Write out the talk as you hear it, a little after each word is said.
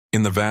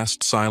In the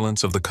vast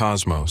silence of the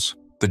cosmos,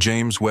 the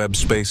James Webb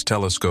Space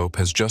Telescope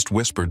has just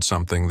whispered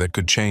something that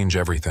could change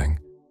everything.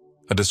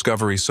 A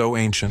discovery so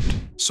ancient,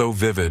 so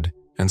vivid,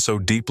 and so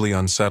deeply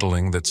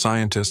unsettling that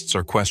scientists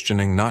are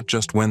questioning not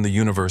just when the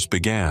universe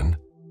began,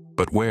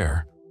 but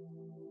where.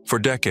 For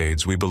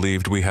decades, we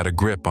believed we had a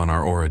grip on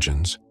our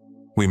origins.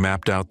 We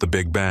mapped out the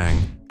Big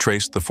Bang,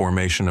 traced the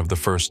formation of the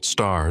first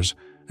stars,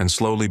 and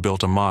slowly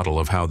built a model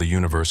of how the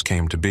universe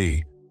came to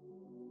be.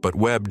 But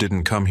Webb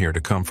didn't come here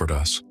to comfort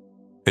us.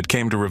 It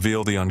came to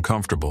reveal the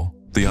uncomfortable,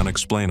 the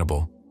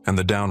unexplainable, and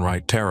the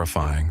downright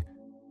terrifying.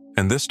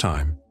 And this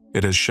time,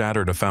 it has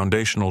shattered a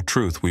foundational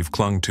truth we've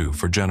clung to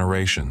for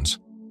generations.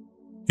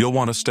 You'll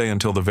want to stay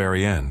until the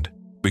very end,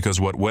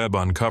 because what Webb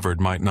uncovered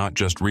might not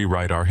just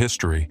rewrite our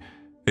history,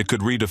 it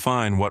could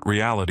redefine what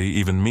reality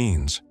even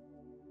means.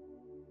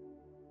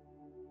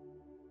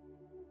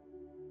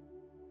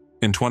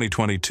 In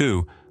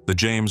 2022, the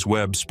James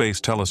Webb Space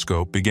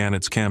Telescope began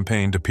its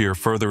campaign to peer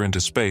further into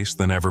space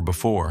than ever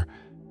before,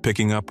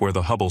 picking up where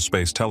the Hubble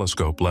Space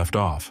Telescope left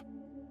off.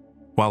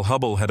 While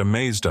Hubble had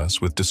amazed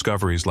us with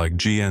discoveries like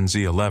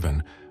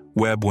GNZ11,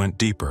 Webb went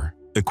deeper,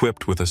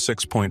 equipped with a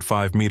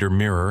 6.5-meter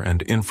mirror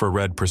and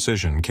infrared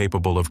precision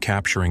capable of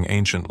capturing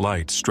ancient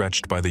light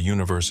stretched by the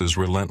universe's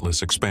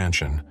relentless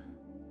expansion.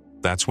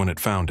 That's when it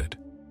found it,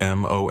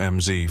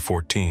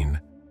 MOMZ-14.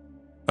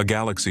 A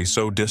galaxy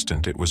so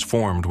distant it was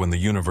formed when the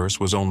universe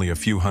was only a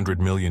few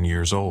 100 million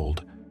years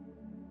old.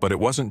 But it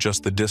wasn't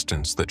just the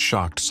distance that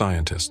shocked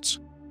scientists.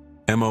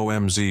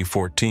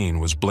 MOMZ-14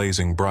 was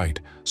blazing bright,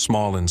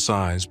 small in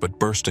size but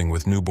bursting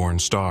with newborn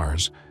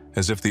stars,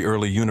 as if the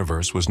early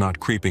universe was not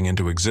creeping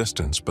into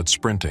existence but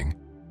sprinting.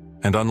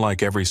 And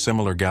unlike every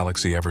similar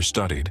galaxy ever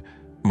studied,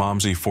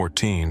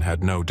 MOMZ-14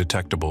 had no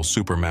detectable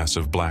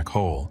supermassive black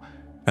hole,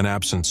 an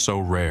absence so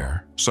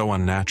rare, so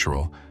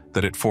unnatural,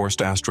 that it forced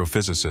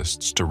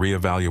astrophysicists to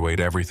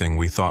reevaluate everything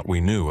we thought we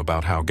knew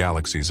about how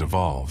galaxies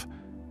evolve.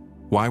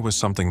 Why was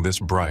something this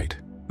bright,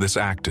 this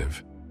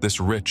active, this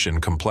rich in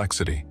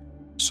complexity,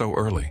 so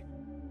early?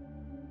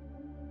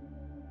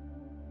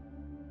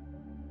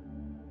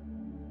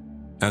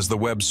 As the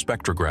Webb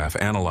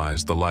spectrograph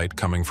analyzed the light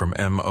coming from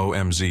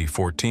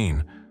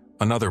MOMZ-14,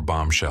 another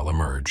bombshell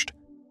emerged,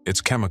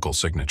 its chemical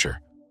signature.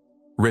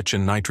 Rich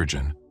in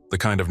nitrogen, the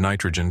kind of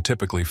nitrogen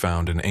typically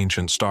found in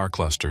ancient star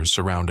clusters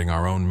surrounding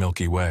our own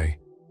Milky Way.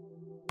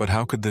 But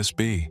how could this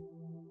be?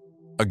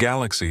 A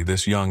galaxy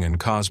this young in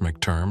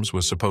cosmic terms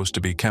was supposed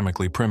to be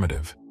chemically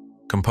primitive,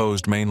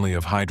 composed mainly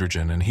of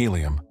hydrogen and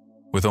helium,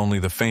 with only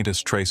the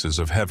faintest traces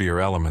of heavier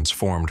elements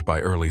formed by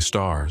early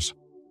stars.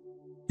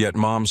 Yet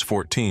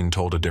MOMZ-14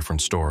 told a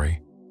different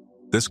story.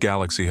 This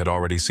galaxy had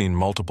already seen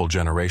multiple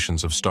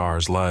generations of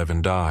stars live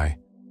and die.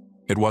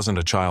 It wasn't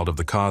a child of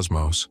the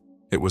cosmos.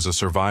 It was a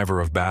survivor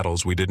of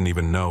battles we didn't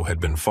even know had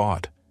been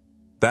fought.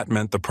 That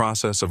meant the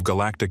process of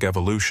galactic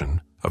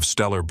evolution, of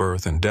stellar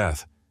birth and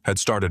death, had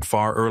started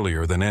far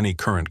earlier than any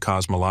current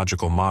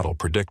cosmological model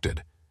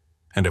predicted.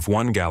 And if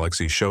one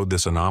galaxy showed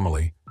this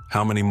anomaly,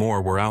 how many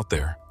more were out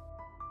there?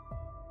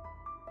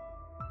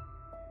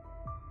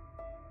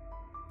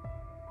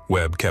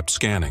 Webb kept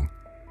scanning,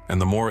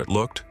 and the more it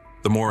looked,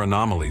 the more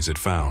anomalies it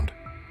found.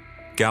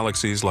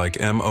 Galaxies like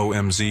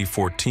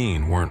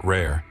MOMZ-14 weren't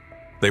rare.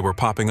 They were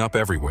popping up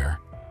everywhere.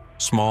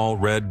 Small,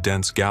 red,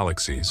 dense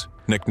galaxies,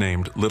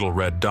 nicknamed little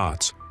red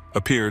dots,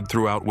 appeared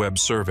throughout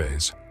Webb's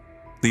surveys.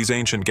 These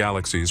ancient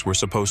galaxies were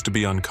supposed to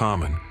be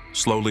uncommon,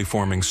 slowly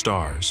forming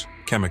stars,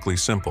 chemically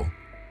simple.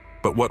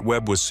 But what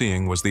Webb was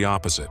seeing was the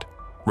opposite: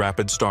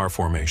 rapid star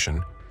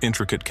formation,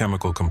 intricate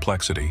chemical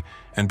complexity,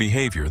 and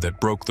behavior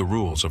that broke the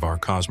rules of our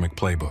cosmic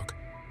playbook.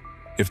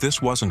 If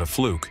this wasn't a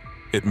fluke,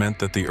 it meant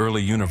that the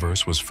early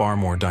universe was far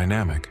more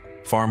dynamic,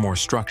 far more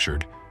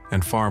structured,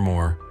 and far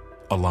more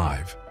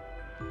alive.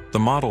 The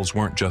models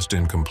weren't just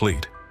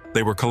incomplete,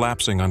 they were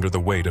collapsing under the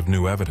weight of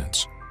new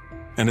evidence.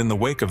 And in the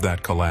wake of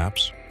that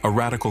collapse, a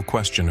radical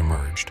question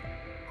emerged.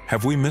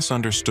 Have we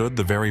misunderstood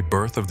the very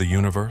birth of the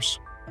universe?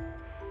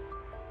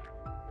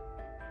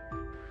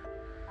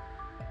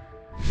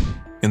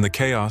 In the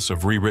chaos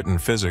of rewritten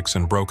physics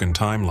and broken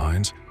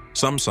timelines,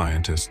 some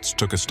scientists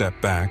took a step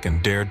back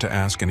and dared to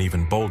ask an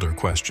even bolder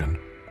question.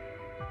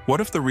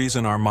 What if the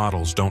reason our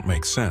models don't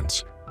make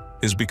sense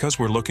is because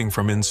we're looking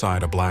from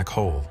inside a black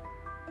hole?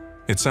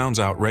 It sounds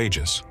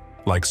outrageous,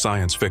 like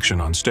science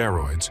fiction on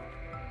steroids,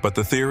 but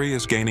the theory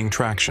is gaining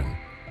traction.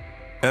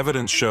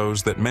 Evidence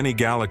shows that many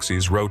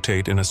galaxies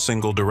rotate in a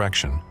single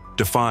direction,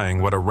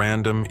 defying what a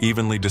random,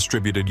 evenly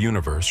distributed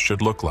universe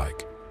should look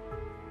like.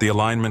 The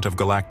alignment of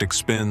galactic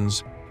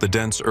spins, the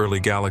dense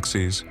early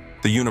galaxies,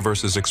 the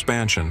universe's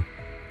expansion,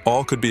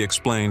 all could be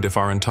explained if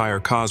our entire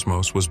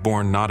cosmos was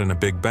born not in a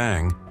Big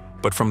Bang,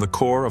 but from the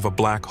core of a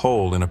black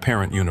hole in a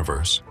parent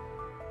universe.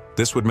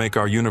 This would make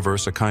our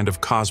universe a kind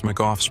of cosmic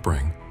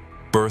offspring,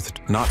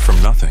 birthed not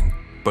from nothing,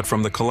 but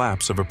from the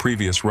collapse of a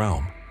previous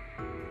realm.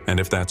 And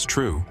if that's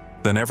true,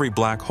 then every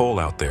black hole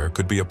out there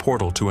could be a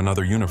portal to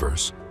another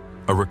universe,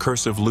 a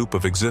recursive loop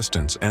of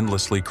existence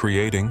endlessly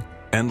creating,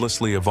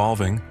 endlessly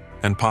evolving,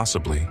 and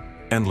possibly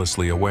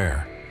endlessly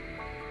aware.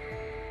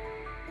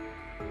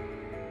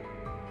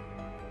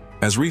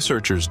 As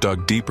researchers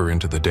dug deeper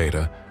into the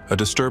data, a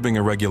disturbing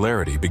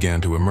irregularity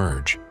began to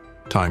emerge.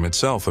 Time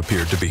itself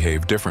appeared to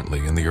behave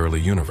differently in the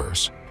early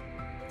universe.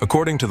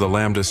 According to the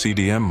Lambda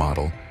CDM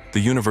model, the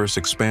universe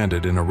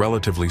expanded in a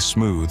relatively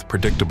smooth,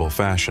 predictable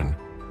fashion.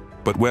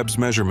 But Webb's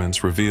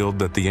measurements revealed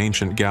that the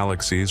ancient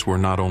galaxies were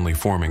not only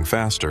forming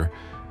faster,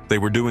 they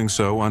were doing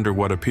so under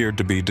what appeared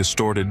to be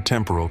distorted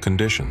temporal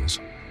conditions.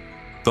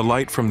 The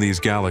light from these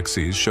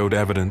galaxies showed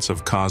evidence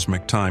of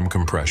cosmic time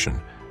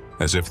compression,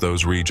 as if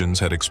those regions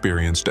had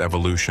experienced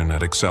evolution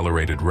at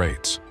accelerated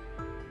rates.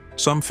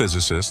 Some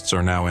physicists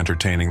are now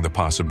entertaining the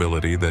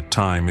possibility that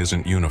time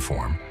isn't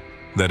uniform,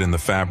 that in the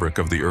fabric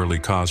of the early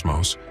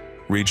cosmos,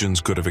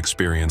 regions could have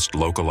experienced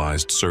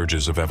localized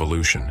surges of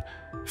evolution,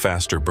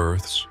 faster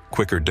births,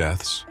 quicker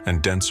deaths,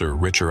 and denser,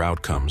 richer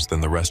outcomes than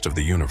the rest of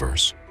the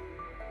universe.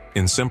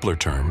 In simpler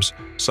terms,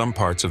 some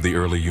parts of the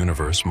early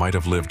universe might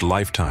have lived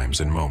lifetimes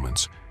in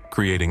moments,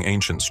 creating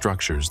ancient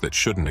structures that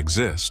shouldn't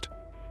exist,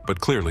 but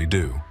clearly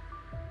do.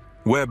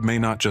 Webb may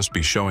not just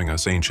be showing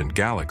us ancient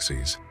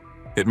galaxies,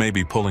 it may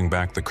be pulling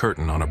back the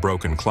curtain on a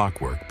broken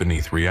clockwork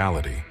beneath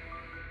reality.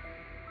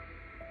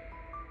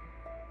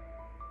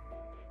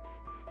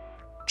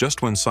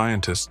 Just when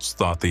scientists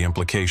thought the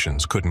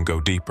implications couldn't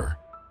go deeper,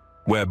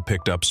 Webb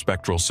picked up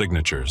spectral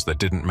signatures that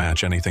didn't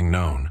match anything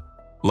known,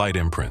 light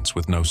imprints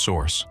with no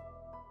source.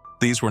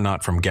 These were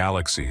not from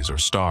galaxies or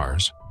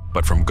stars,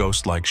 but from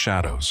ghost-like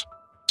shadows,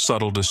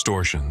 subtle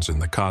distortions in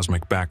the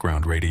cosmic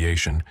background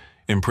radiation,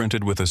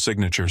 imprinted with a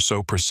signature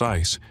so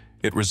precise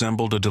it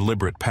resembled a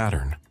deliberate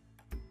pattern.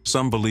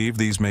 Some believe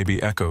these may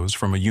be echoes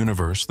from a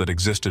universe that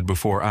existed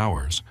before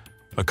ours,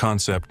 a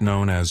concept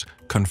known as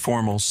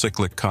conformal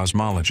cyclic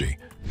cosmology,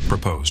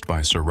 proposed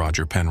by Sir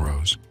Roger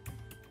Penrose.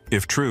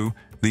 If true,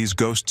 these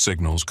ghost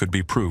signals could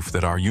be proof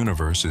that our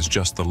universe is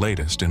just the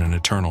latest in an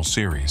eternal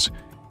series,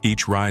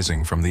 each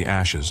rising from the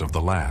ashes of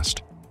the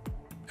last.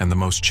 And the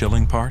most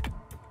chilling part?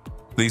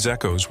 These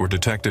echoes were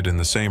detected in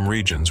the same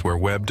regions where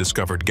Webb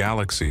discovered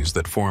galaxies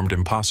that formed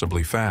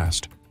impossibly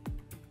fast.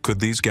 Could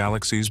these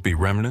galaxies be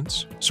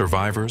remnants,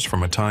 survivors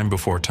from a time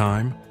before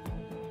time?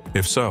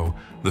 If so,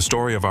 the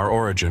story of our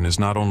origin is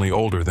not only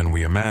older than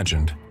we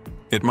imagined,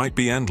 it might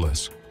be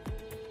endless.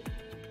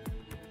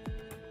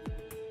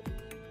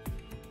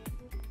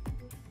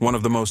 One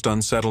of the most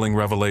unsettling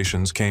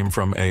revelations came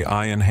from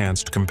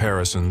AI-enhanced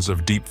comparisons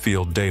of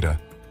deep-field data.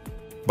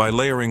 By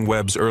layering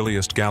Webb's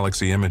earliest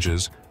galaxy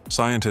images,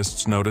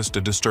 scientists noticed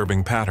a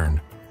disturbing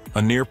pattern,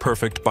 a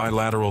near-perfect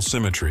bilateral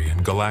symmetry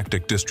in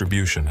galactic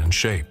distribution and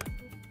shape.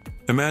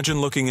 Imagine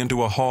looking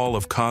into a hall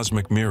of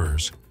cosmic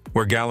mirrors,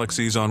 where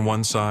galaxies on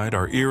one side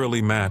are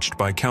eerily matched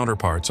by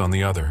counterparts on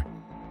the other,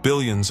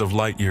 billions of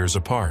light-years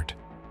apart.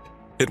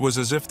 It was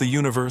as if the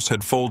universe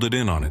had folded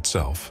in on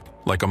itself,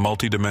 like a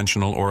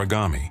multidimensional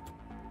origami.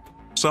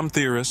 Some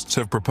theorists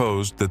have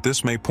proposed that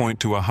this may point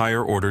to a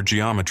higher-order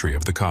geometry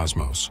of the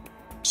cosmos,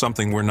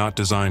 something we're not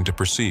designed to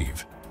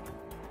perceive.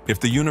 If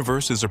the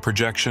universe is a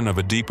projection of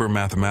a deeper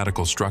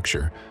mathematical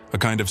structure, a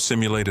kind of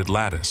simulated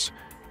lattice,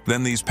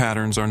 then these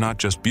patterns are not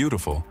just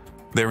beautiful,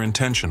 they're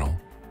intentional.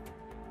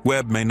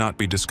 Webb may not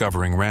be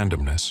discovering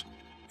randomness.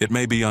 It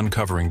may be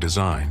uncovering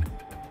design.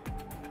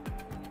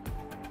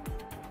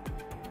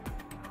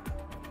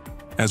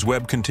 As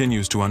Webb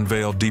continues to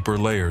unveil deeper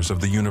layers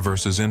of the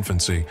universe's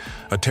infancy,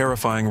 a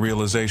terrifying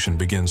realization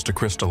begins to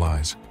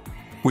crystallize.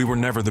 We were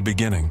never the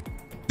beginning.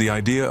 The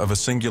idea of a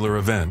singular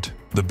event,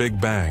 the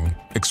Big Bang,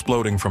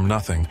 exploding from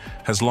nothing,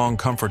 has long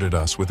comforted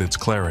us with its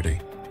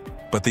clarity.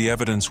 But the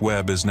evidence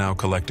Webb is now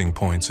collecting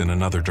points in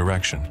another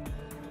direction.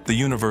 The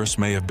universe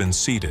may have been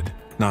seeded,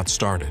 not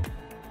started.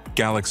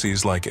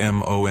 Galaxies like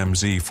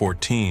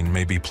MOMZ-14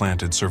 may be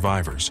planted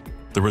survivors,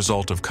 the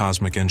result of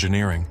cosmic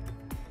engineering.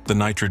 The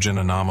nitrogen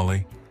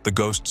anomaly, the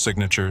ghost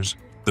signatures,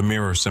 the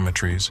mirror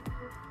symmetries,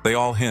 they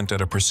all hint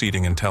at a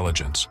preceding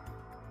intelligence,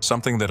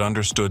 something that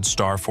understood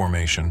star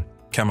formation,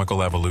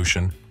 chemical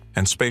evolution,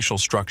 and spatial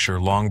structure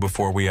long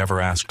before we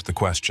ever asked the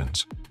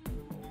questions.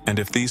 And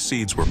if these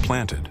seeds were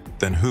planted,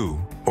 then who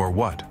or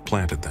what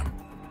planted them?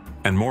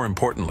 And more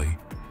importantly,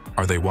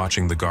 are they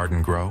watching the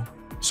garden grow?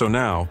 So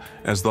now,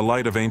 as the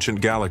light of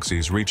ancient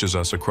galaxies reaches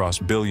us across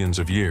billions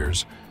of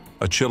years,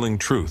 a chilling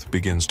truth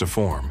begins to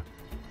form.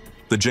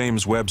 The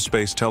James Webb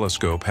Space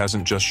Telescope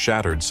hasn't just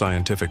shattered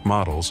scientific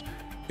models,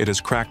 it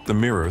has cracked the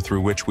mirror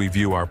through which we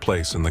view our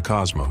place in the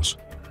cosmos.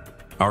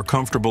 Our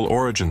comfortable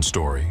origin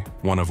story,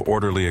 one of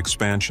orderly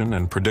expansion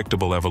and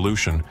predictable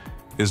evolution,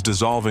 is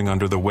dissolving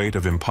under the weight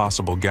of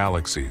impossible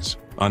galaxies,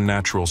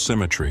 unnatural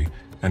symmetry,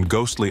 and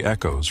ghostly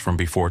echoes from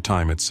before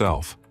time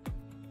itself.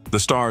 The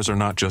stars are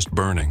not just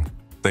burning,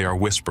 they are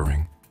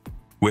whispering.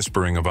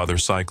 Whispering of other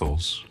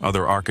cycles,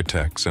 other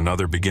architects, and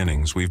other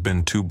beginnings we've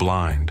been too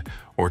blind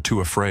or too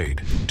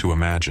afraid to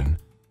imagine.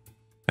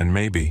 And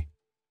maybe,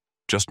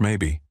 just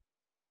maybe,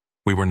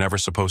 we were never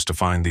supposed to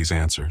find these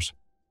answers.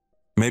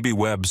 Maybe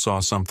Webb saw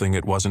something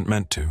it wasn't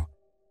meant to,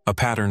 a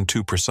pattern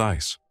too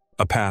precise,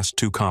 a past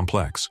too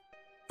complex,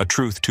 a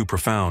truth too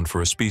profound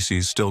for a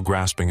species still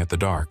grasping at the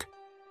dark.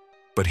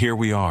 But here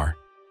we are,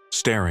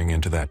 staring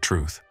into that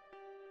truth.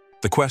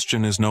 The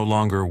question is no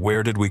longer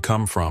where did we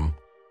come from?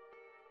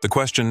 The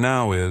question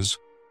now is,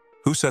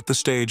 who set the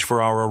stage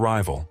for our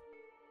arrival?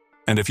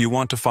 And if you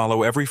want to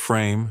follow every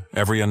frame,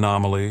 every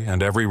anomaly,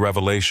 and every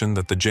revelation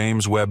that the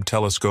James Webb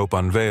Telescope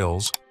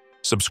unveils,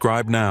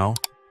 subscribe now,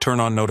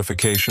 turn on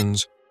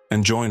notifications,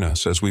 and join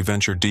us as we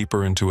venture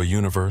deeper into a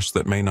universe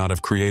that may not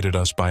have created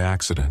us by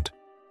accident,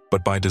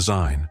 but by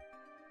design,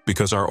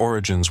 because our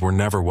origins were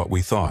never what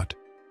we thought,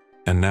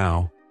 and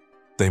now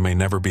they may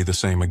never be the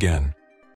same again.